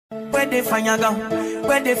Where the fire gone?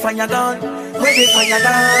 Where the fire gone? Where the fire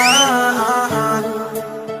gone?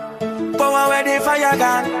 Power, where the fire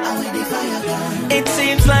gone? It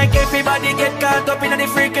seems like everybody get caught up in the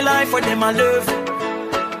freaky life where them a live.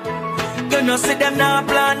 You know see them now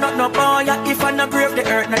plan, not no boy. If I no brave, the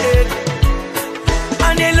earth no dead.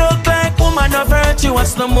 And they look like woman of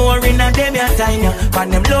virtuous, no more in a them ya time ya. But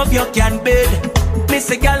them love you can bid. Miss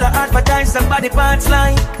a gal advertise somebody parts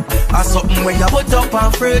line. Or something where you put up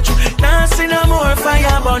and fridge. Now see no more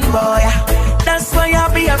fire burn boy. That's why I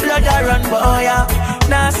be a blood I run boy.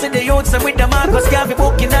 Now see the youths with the Marcus Garvey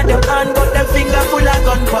booking at them hand, but them finger full of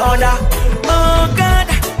gunpowder. Oh God,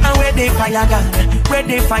 and where the fire gone? Where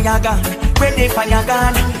the fire gone? Where the fire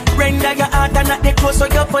gone? Render your heart and not the clothes so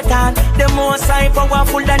you put on. The most high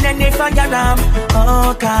powerful than any fire ram.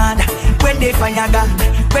 Oh God, where the fire gone?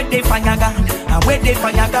 Where the fire gone? And where the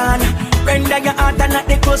fire gone? Render your heart and not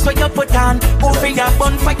the clothes so you put on. Over your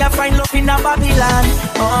bonfire, find love in a Babylon.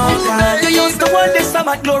 Oh God, you used to want this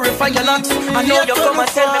summer glorify your locks. I know you come and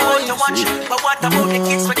tell me what you watch, but what about the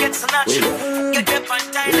kids who get snatched? You dip on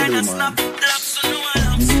Thailand and snap blocks so no one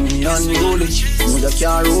else. Me unruly, no you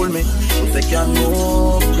can't rule me, but they can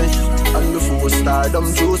move me. And before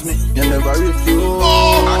stardom choose me, you never refuse.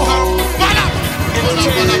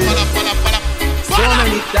 So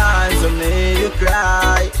many times I made you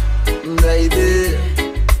cry,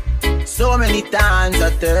 baby. So many times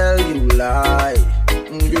I tell you lie,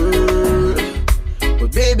 girl.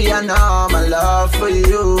 But baby I know my love for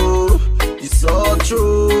you is so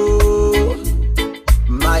true.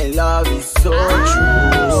 My love is so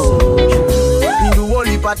true. Me do all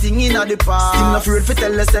the thing in the past. Still not afraid to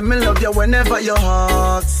tell us that me love you whenever you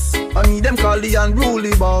ask. I need them call the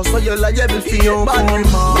unruly boss, so you're liable for your bad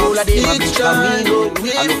remarks. All of them a bitch for me though.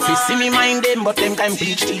 I look fi see me mind them, but them can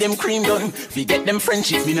bleach till them cream done. Fi get them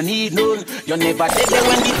friendship, me no need none. You never dead there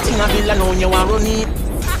when the thing a bill and on you want run it.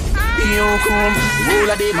 You come, all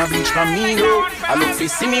of them a bleach for me though. I look fi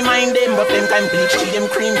see me mind them, but them can bleach till them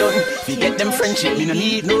cream done. Fi get them friendship, me no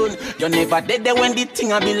need none. You never dead there when the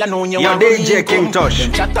thing a bill and on you want run it. DJ King Tosh.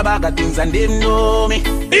 Them chat about the things and them know me.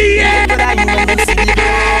 Yeah. But I know them see the door.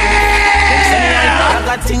 Them say me I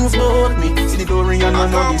got things about me. See the door ring and I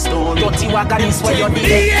know the stone. Dirty wagon is where you did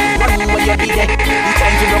it. Running where you did it. The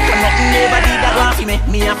time to look and nothing never did that one for me.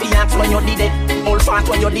 Me and fiance when you did it. All fat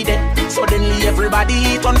when you did it. Suddenly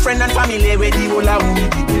everybody turn friend and family where the whole of me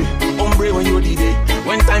did it. Hombre when you did it.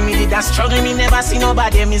 When time me did that struggle, me never see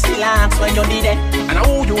nobody. Me still ask when you did it. And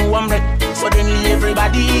how you hombre. Suddenly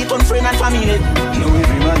everybody turn friend and family. Now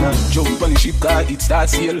every man a jump on the ship car, it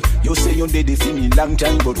starts here. You say you did it for me long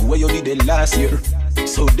time, but where you did it last year?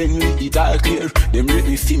 So then we it all clear. Them rate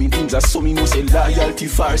me for me things that so me must say loyalty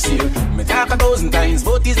for sale. Me talk 1,000 times,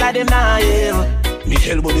 but it's like them now, yeah. Me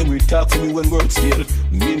hell but them will talk to me when words fail.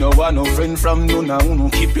 Me no want no friend from none of you.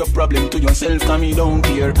 Keep your problem to yourself, cause me don't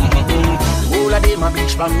care. All of them a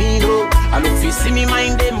bitch from me though. I look fi see me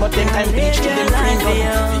mind them, but them time bitch to them friend done.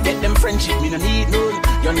 Fi get them friendship, me no need none.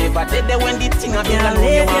 You never dead there when the thing a bill and know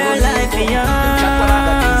you want to live. Them chat about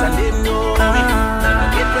the things and them know me.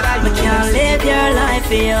 You can't live your life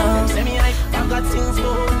for you. Say me I got things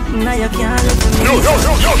for me. Now you can't live for me. Yo.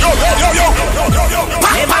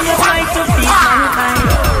 Never you try to feed mankind.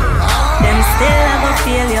 Them still never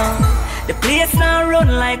fail you. The place now run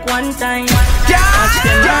like one time. Watch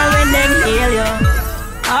them all when them heal you.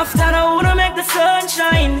 After I wanna make the sun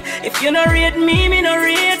shine. If you no rate me, me no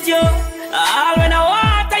rate you. All when I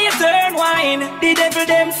water you turn wine. The devil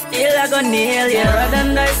them still a gonna nail you. Rather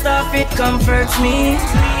than die stuff it comforts me.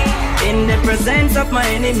 In the presence of my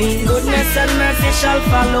enemy, goodness and mercy shall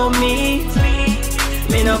follow me.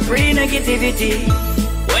 Me no free negativity.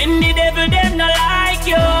 When the devil them not like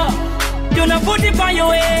you, do not put it on your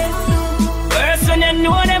way. Worse when you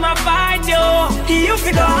know them a fight you. You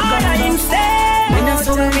figure harder instead. Win us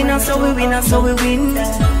so we win, us so we win, us so we win.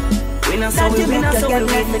 Win us so we win, us so we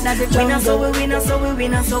win. Win us so we win, us so we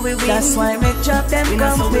win, us so we win. That's why me drop them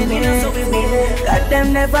company. Got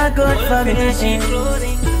them never good for me.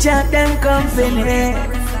 Drop them company.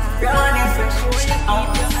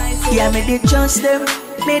 Yeah, me did trust them,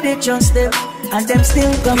 and them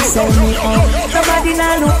still come sell me on. Nobody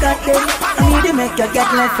now look at them. I need to make you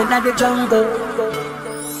get left in the jungle.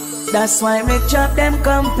 That's why me drop them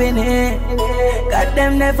company. Got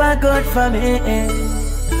them never good for me.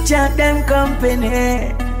 Drop them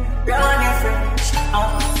company.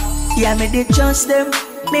 Yeah, me did trust them,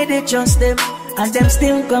 and them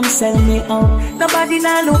still come sell me on. Nobody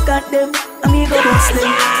now look at them. I mean go bust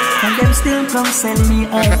them, and them still come sell me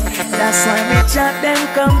on. That's why me drop them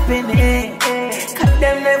company. Got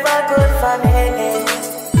them never good for me.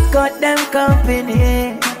 Got them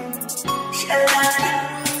company.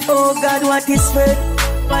 Oh God, what is faith?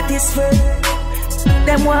 What is faith?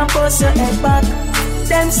 Them want bust your head back.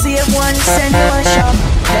 Them same one send you a shop.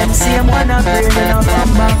 Them same one a bring you no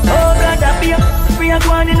come back. Oh God, I be a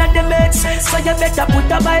going in at the bed. So you better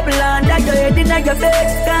put a Bible under your head in your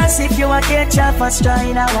bed. Cause if you want to catch a straw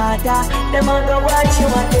in a water, them a go watch you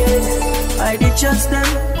again. I did trust them,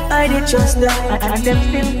 I did trust them, and them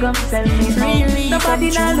still come tell me really. Nobody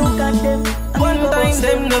now look at them. One time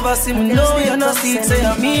them never see me, no you no see it, say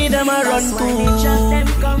me them a run to.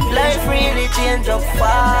 Life really change up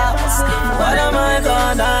fast. What am I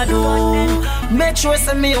gonna do? Make sure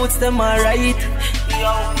some youths them alright.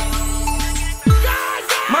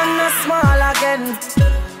 Man not small again.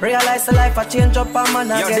 Realize the life a change up and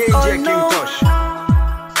man again. Oh no.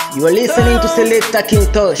 You are listening to Selector King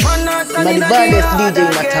Tosh, I'm the baddest DJ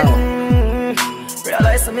in my town.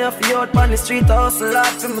 Realize me have to out on the street, hustle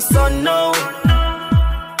hard for my son now.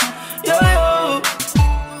 Yo,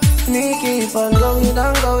 me keep on going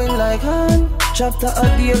and going like hand. Chapter a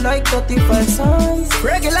day like 35 songs.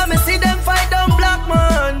 Regular me see them fight down black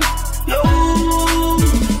man. Yo,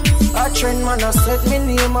 a trend man a set me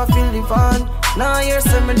name a feel the van. Now hear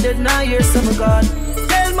some me dead, now hear some me gone.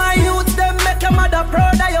 Tell my youth them make your mother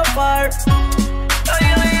proud of your part.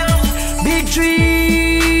 Big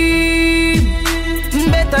dream,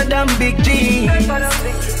 better than big dreams.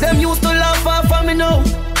 Them used to laugh off of me now.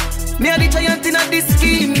 Me a the giant in a this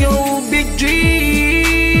scheme, yo. Big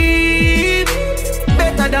dream,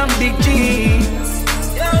 better than big dreams.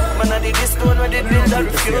 Man a the this one where they build a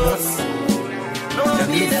refuse. No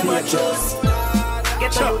be them a choose.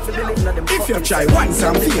 If you try once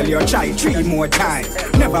and fail, you try 3 more times.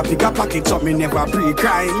 Never pick a pocket up, me never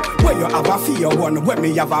pre-crime. Where you have a fear one, where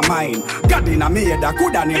me have a mind. God in a me that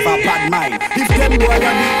coulda never bad mind. If them boy a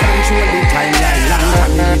big control the timeline, long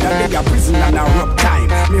time me with a day prison and a rough time.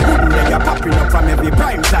 Me wouldn't let you popping up from every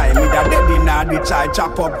prime time. Me that dead in a the child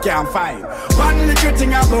chop up can't find. One little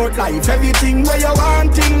thing about life, everything where you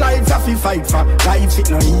want in life, have to fight for. Life it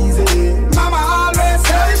no easy. Mama always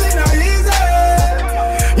says it no easy.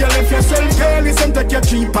 You left yourself careless and take your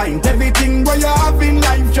 3 pints. Everything where you have in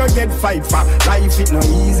life, you get fight for. Life it no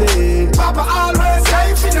easy. Papa always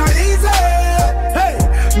life it no easy. Hey,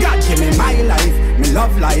 God give me my life, me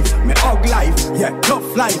love life, me hug life. Yeah,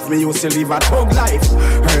 tough life, me used to live a thug life.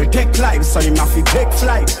 Her take life, so you have to take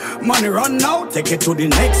flight. Money run out, take it to the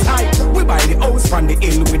next height. We buy the house from the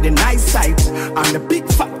hill with the nice sight. And the big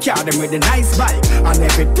fat car, them with the nice bike. And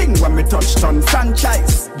everything when me touch on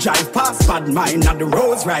franchise. Drive past bad mind at the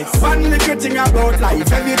roads right. One little thing about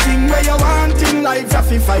life, everything where you want in life, you have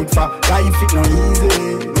to fight for. Life it no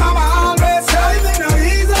easy. Mama always says it no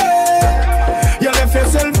easy. You left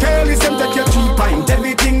yourself careless and take your 3 pints.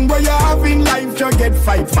 Everything where you have in life, you get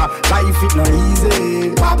fight for. Life it no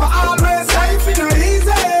easy. Papa always life it no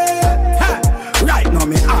easy. Right now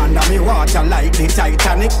me under me water like the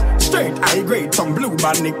Titanic. Straight high grade, some blue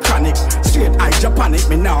bandit chronic. Straight high Japanic,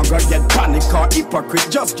 me now go get panic. Or hypocrite,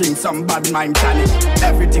 just drink some bad mind tonic.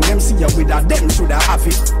 Everything them see you with a them shoulda have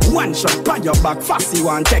it. One shot by your back, fast you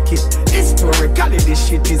want take it. Historically this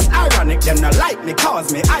shit is ironic. Them not like me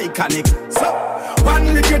cause me iconic. So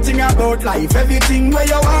one little thing about life, everything where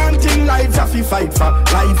you want in life, have to fight for.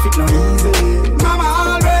 Life it no easy. Mama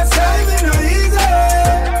always says it no easy.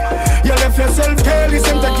 You left yourself careless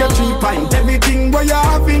and take your 3 pints. Everything where you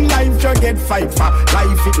have in life, you get fight for.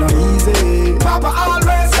 Life it no easy. Papa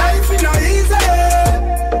always life it no easy.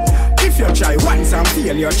 If you try once and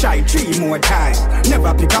fail, you try 3 more times.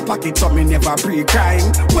 Never pick a pocket up, me never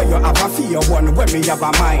pre-crime. Where you have a fear one, where me have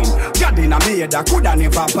a mind. God in a me that coulda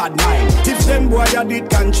never bad mind. If them boy you did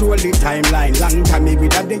control the timeline, long time me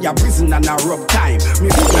with a day a prison and a rough time. Me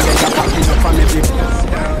coulda get a pocket up from every.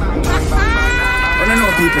 I don't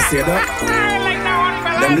know people say that.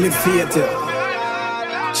 Them live theater.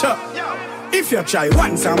 Sure. If you try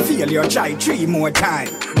once and fail, you try 3 more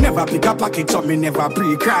times. Never pick a pocket up, me never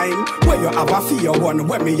pre-crime. Where you have a fear one,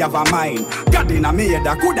 where me have a mind. God in a me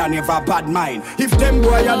that coulda never bad mind. If them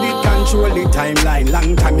boy you did control the timeline,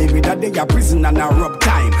 long time me with a day a prison and a rough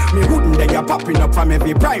time. Me wouldn't they you popping up from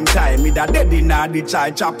every prime time. Me that dead in a the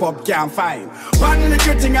child chop up can't find. One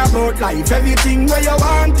little thing about life, everything where you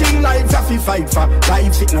want in life, have to fight for.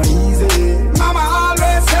 Life it no easy. Mama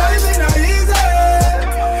always says it no easy.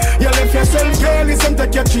 You left yourself careless and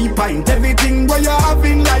take your 3 pints. Everything where you have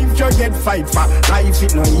in life, you get fight for. Life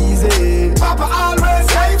it no easy. Papa always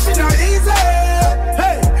life it no easy.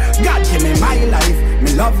 Hey, God give me my life,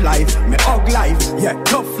 me love life, me hug life. Yeah,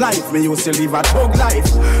 tough life, me used to live a thug life.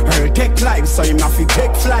 Her take life, so you have to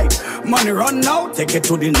take flight. Money run out, take it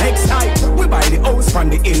to the next height. We buy the house from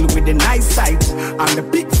the hill with the nice sight. And the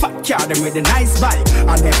big fat car them with a nice bike.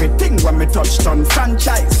 And everything when me touch on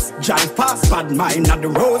franchise. Drive past bad mind at the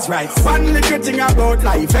Rolls Royce. One little thing about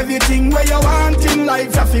life, everything where you want in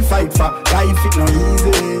life, you have to fight for. Life it no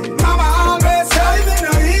easy. Mama always life it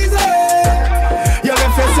no easy. You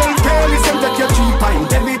left yourself careless and take your 3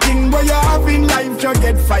 pints. Everything where you have in life, you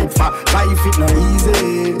get fight for. Life it no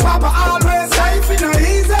easy. Papa always life it no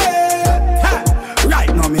easy.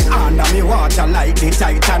 Right now me under me water like the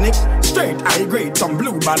Titanic. Straight high grade, some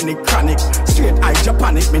blue bandit chronic. Straight high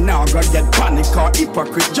Japanic, me now gonna get panic. Or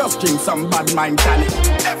hypocrite, just drink some bad mind tonic.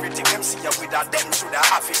 Everything them see you with a them shoulda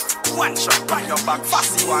have it. One shot by your back,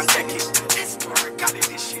 fast you and take it. Historically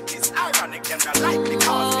this shit is ironic. Them not like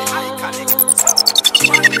because they iconic.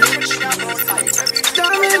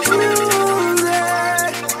 Damage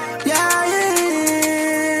music, yeah.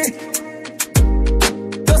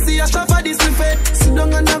 Don't see a shot for this we fed. Sit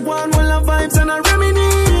down and a go on while a vibes and a reminisce.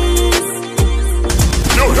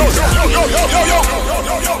 Yo.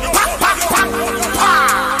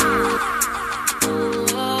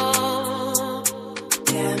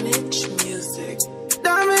 Damage music,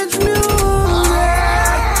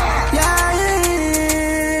 yeah.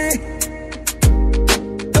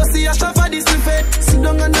 Don't see a shot for this we fed. Sit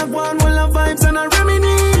down and a go on while a vibes and a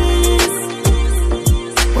reminisce.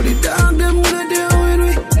 But the dog them wanna deal with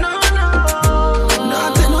me. No,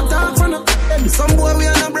 take no talk from no. Some boy we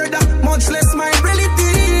are no brother, much less my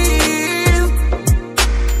relative.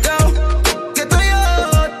 Yo, get a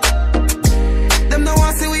yacht. Them no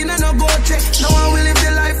want see we no go check. No one will live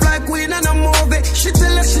the life like we no movie. She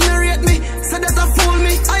tell us she no rate me, so that a fool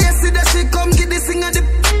me. I see that she come get this thing at the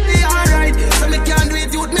alright. So me can't do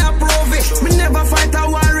it, youth me approve it. Me never fight a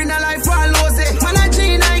war in a life I lose it. Man a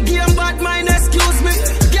Gene I game bad mind, excuse me.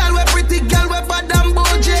 Girl we pretty, girl we bad and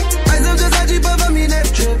budget. I am just a jeep over me neck.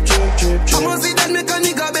 I must see that make a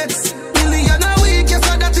nigga bets. Million a week, yes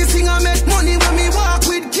I that this thing I make. Money when me walk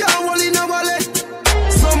with, can't hold in a wallet.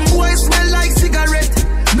 Some boys smell like cigarette.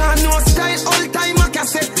 Nah no style, all time a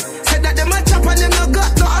cassette. Said that them a chop and them no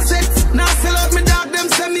got no asset. Now sell out me dog, them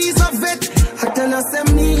say me is a vet. I tell us them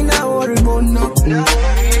me now worry about nothing.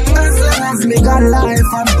 As long as me got life,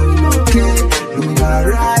 I'm okay. You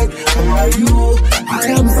alright, how are you? I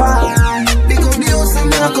am fine. Because the house I'm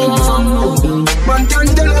not come from nothing. Man can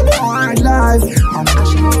tell about hard life. I'm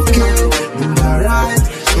okay, you alright,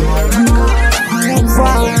 how are you? I am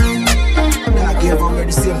fine. I gave her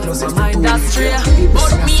the same plus as my industry,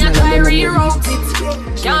 but me I try rewrote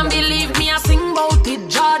it. Can't believe me I sing about it.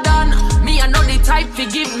 Jordan, me I know the type to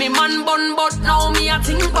give me man bun, but now me I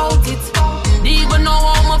think about it. Even know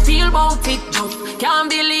how I feel about it. Just can't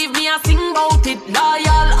believe me I sing about it.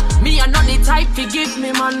 Loyal, me I know the type to give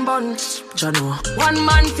me man bun. Jano, 1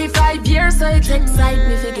 man for 5 years, so it excite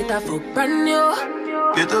me to get a fuck brand new.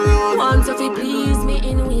 Want to please me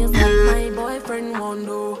in ways that my boyfriend won't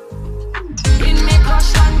do. In me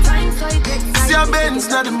crush one time, so it excite. See a Benz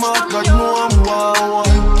not the mark, got more and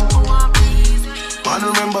one. Man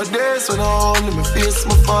remember days when I only me face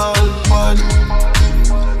my fall.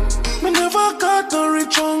 Me never got a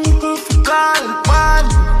rich uncle for call,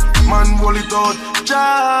 man roll it out,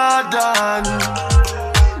 Jordan.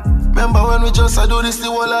 Remember when we just do this, the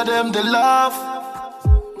whole of them they laugh.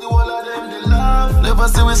 The whole of them they laugh. Never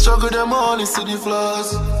see we struggle, them only see the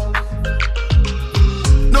flaws.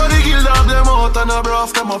 No they kill up them out and a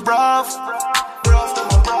bruv them a bruv.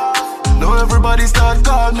 Now everybody start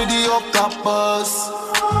calling me the up top boss.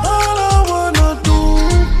 All I wanna do,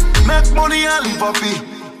 make money and live happy.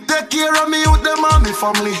 Take care of me with them and me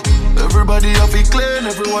family. Everybody have it clean,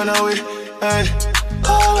 everyone away. Hey.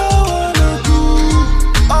 All I wanna do,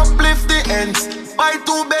 uplift the ends. Buy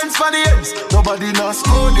 2 Benz for the ends. Nobody not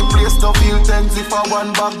score, the place don't feel tense. If I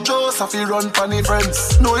one back Joe, I feel run for the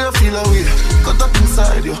friends. Know you feel away, cut up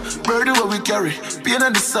inside you. Birdie what we carry, pain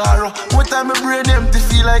and the sorrow. One time my brain empty,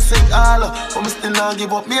 feel like St. Allah. But me still not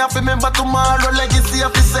give up, me have to remember tomorrow. Legacy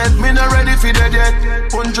have to set, me not ready for that yet.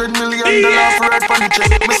 $100 million for red for the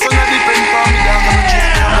check. My son a depend for me, dog, I'm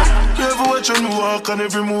just never watch when me walk and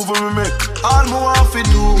every move we make. All me want to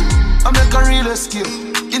do, I make a real escape.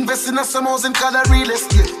 Invest in a some housing called a real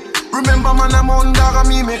estate. Remember man, I'm on dog and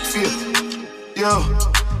me make feel. Yo,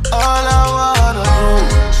 all I wanna do,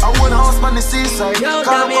 I want a house by the seaside. Call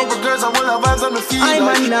up couple girls, I want a vibes on the field. I'm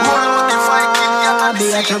like, not be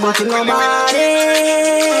a trouble to nobody.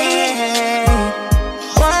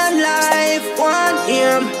 One life, one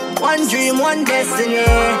aim, one dream, one destiny.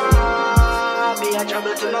 Be a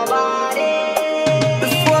trouble to nobody.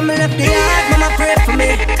 Before me left the yard, mama pray for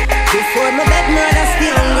me. Before me bed, me rather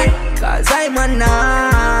stay hungry. Cause I'm a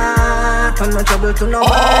knock, I'm no trouble to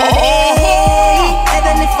nobody.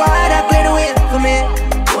 Heavenly Father, clear the way for me.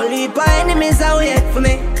 Only heap of enemies are wait for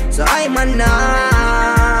me. So I'm a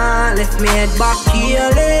nah, left me head back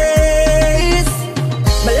careless.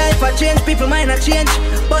 My life a change, people mind a change.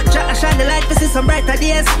 But Jack shine the light to see some brighter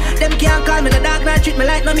days. Them can't call me the dark, not treat me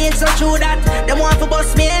like no mean so true that. Them want to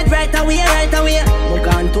bust me head right away, right away. Move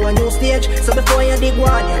on to a new stage, so before you dig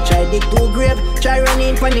one, you try dig too grave. Try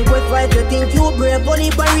running, panic with fight, you think you brave.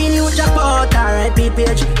 Only for real you jump out, R.I.P.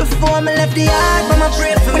 page. Before me left the yard, mama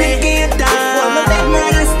pray for me. Before me beg me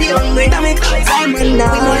and stay hungry. I'm in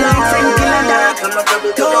now. We no like friend killer dog.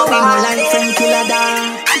 We no like friend killer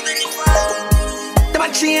dog.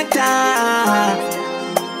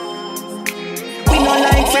 We no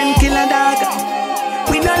like friend killer dog.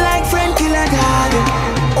 We no like friend killer dog.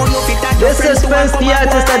 Oh no, fit that. This is Spence the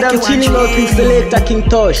artist that I'm chilling out with selector King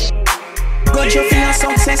Tosh. Got you feel a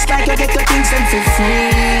success like you get your things and for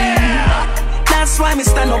free. That's why me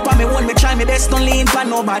stand up and me want me try me best, don't lean for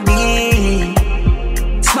nobody.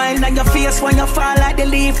 Smile on your face when you fall like the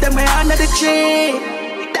leaf, then we under the tree.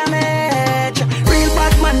 Damage. Real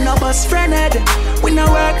bad man, no best friend head. We no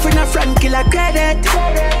work for no friend killer credit.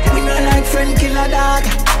 We no like friend killer dog.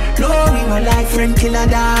 No, we no like friend killer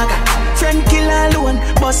dog. Friend killer alone,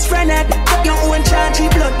 best friend head. Your own charge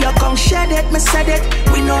blood, you come shed it, me said it.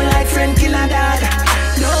 We no like friend killer dog.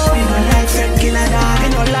 No, we no like friend killer dog. We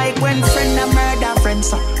no like when friend a murder friend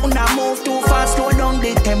so. When I move too fast, slow down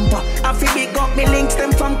the tempo. I feel big up me links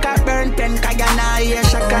them from Carburn pen. Cause you nah hear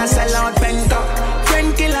shaka sell out pen top.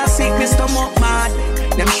 Friend killer sick, me stomach mad.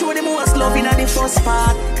 Them show them most love in the first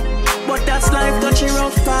part. But that's life touchy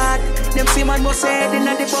rough part. Them see man was head in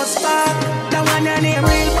the bus park. That one and a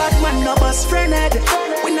real bad man, no best friend head.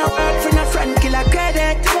 We no work for no friend killer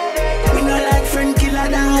credit. We no like friend killer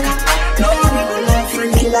dog. No, we no like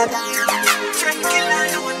friend killer dog. Friend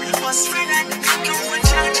killer alone, best friend head. You want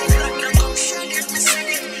charge it, you come show it, me said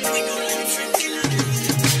it. We no like friend killer dog.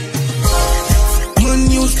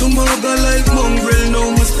 Man used to muggle like mongrel,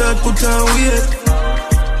 now me start put on weight.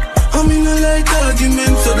 I mean I like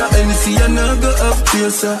arguments so that anything I not go up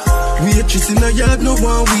chaser. Waitress in a yard no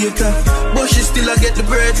one waiter, but she still I get the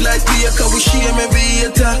bread like baker. We shame every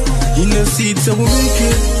hater. In the seat so we make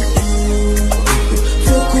it.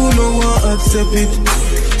 Fuck who no one accept it.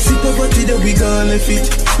 See poverty that we gon' left it.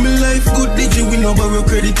 Me life good did you we no borrow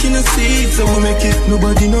credit in a seat so we make it.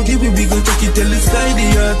 Nobody no give we gon' take it till the sky the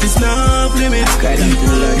artist not limit.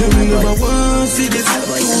 Them we never want see this.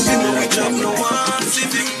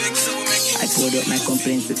 I poured out my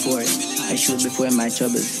complaints before, I showed before my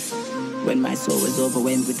troubles. When my soul was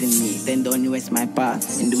overwhelmed within me, then don't you waste my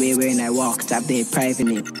path. In the way wherein I walked, up there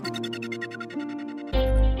privately.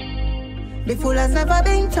 The fool has never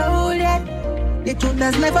been told yet. The truth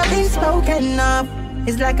has never been spoken of.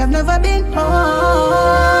 It's like I've never been home.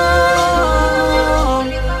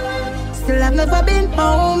 Still I've never been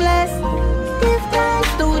homeless. Give thanks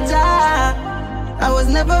to Jah, I was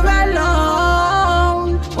never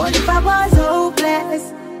alone. What if I was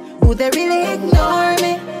hopeless? Would they really ignore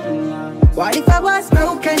me? What if I was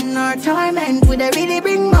broken or torment? Would they really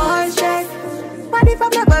bring more stress? What if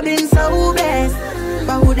I've never been so blessed?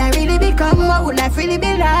 What would I really become? What would life really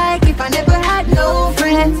be like if I never had no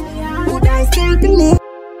friends? Would I still be me?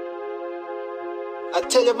 I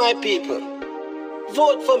tell you my people,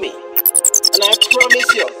 vote for me, and I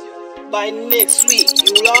promise you, by next week,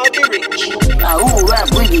 you'll all be rich. I who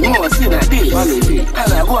rap with the most in a day. Holiday.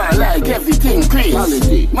 And I go and like everything crazy.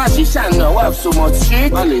 Holiday. Magician now have so much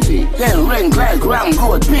shit. Holiday. Then rank like ram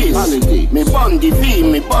goat piece. Holiday. Me bun the V,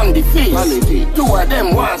 me bun the face. Holiday. Two of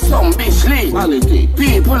them want some bitch leave. Holiday.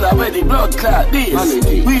 People are ready blood clot this.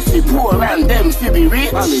 Holiday. We see poor and them fi be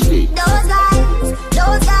rich. Holiday. Those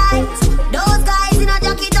guys in a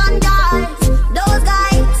jacket and darts. Those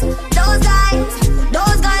guys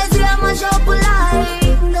we are much up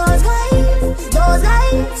alive. Those guys will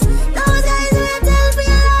tell me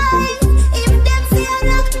lies. If them say a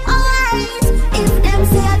black or white, if them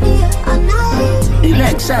say a day or night.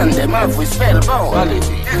 Election them have we spellbound.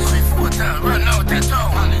 Holiday. Yes, we vote and run out the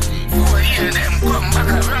town. Holiday. For a year them come back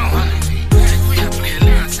around. Holiday. We are playing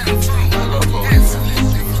dance and fun.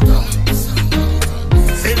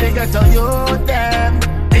 See they get to you them.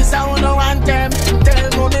 This I wanna want them.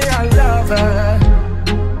 Tell me I love her.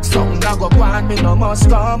 Some dog go want me no must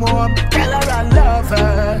come home. Tell her I love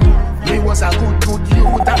her. Me was a good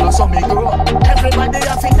youth and also me grow up. Everybody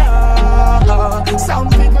have to know. Some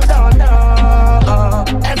people don't know.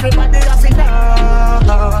 Everybody have to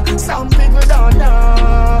know. Some people don't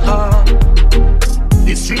know.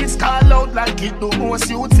 The streets call out like make it do most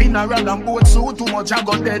youth funeral and boat suit. Too much I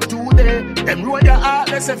got dead today. Them road ya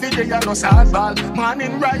heartless every day you no sad ball.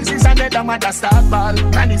 Morning rises and then the mother start ball.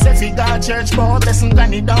 Granny say fi God church but listen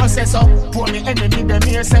granny don't say so. Poor me enemy them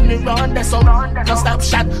here send me round there so. No stop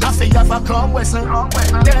shot after you have a come western.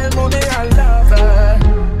 Tell mommy I love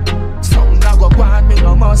her. Something I go want me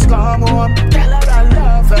no must come home. Tell her I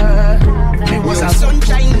love her. Me was a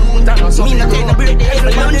sunshine moon that was me not take the break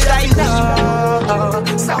every lunchtime.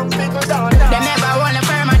 Some people don't know. They never wanna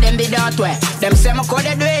firm and them be that way. Them say me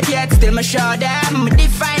coulda do it yet, still me show them. Me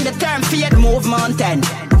define the term fear move mountain.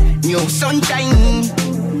 New sunshine.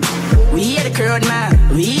 We hear the crowd man,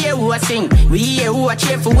 we hear who I sing, we hear who I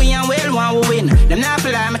cheer for we and well want we win. Them not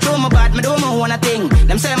fly, me throw my bad, me do my wanna thing.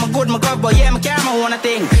 Them say I'm good, my god, but yeah, me care my wanna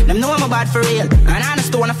thing. Them know I'm bad for real, and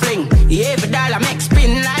honest wanna fling. Yeah, every dollar make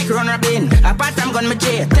spin like runner bin. Apart from gun my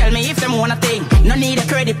jail, tell me if them wanna thing. No need a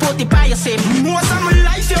credit, put it by your sim. Most of my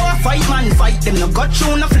life, you a fight man, fight them. No got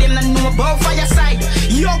you, no flame, no know about fire side.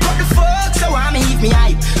 Yo, got the fuck, so I me eat me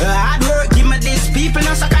hype. Hard work, give me this, people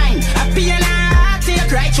not so kind. Happy and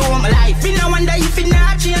take right through my life. Me no wonder if it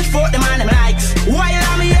not change for them and them likes. While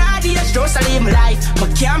I'm here, it's just to live my life.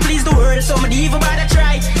 But can't please the world, so me even bother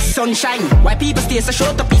try. Sunshine, why people stay so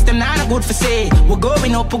short up if them not good for say. We're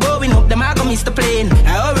going up, them I go miss the plane.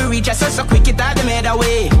 How we reach us so quick it all them head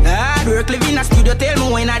away. Hard work, live in a studio, tell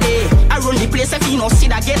me when a day. I run the place if you know see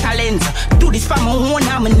that get talent. Do this for my own,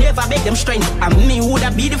 I'm never beg them strength. And me would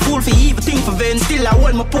I be the fool for evil thing for vent. Still I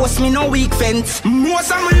hold my post, me no weak fence.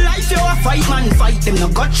 Most of my life, you a fight man, fight them. No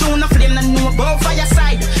got you, no flame, no know about fire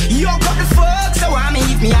side. Yo got the fuck, so I me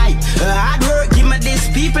eat me hype. Hard work, give me this,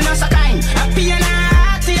 people not so kind. Happy and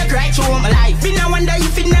take right through my life. Me no wonder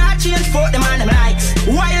if it not change for them and them likes.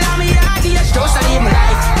 While I'm here, it's just to live my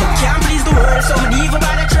life. But can't please the world, so me even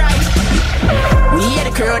bother try. We hear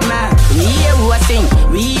the crowd man, we hear who I sing,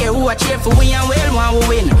 we hear who I cheer for we and well want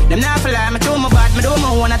we win. Them not fly, me do my bad, me do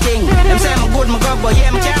my wanna thing. Them say I'm good, my god, but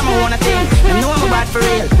yeah, me care my wanna thing. Them know I'm bad for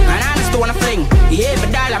real, and honest wanna fling. Yeah,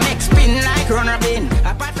 every dollar make spin like runner bin.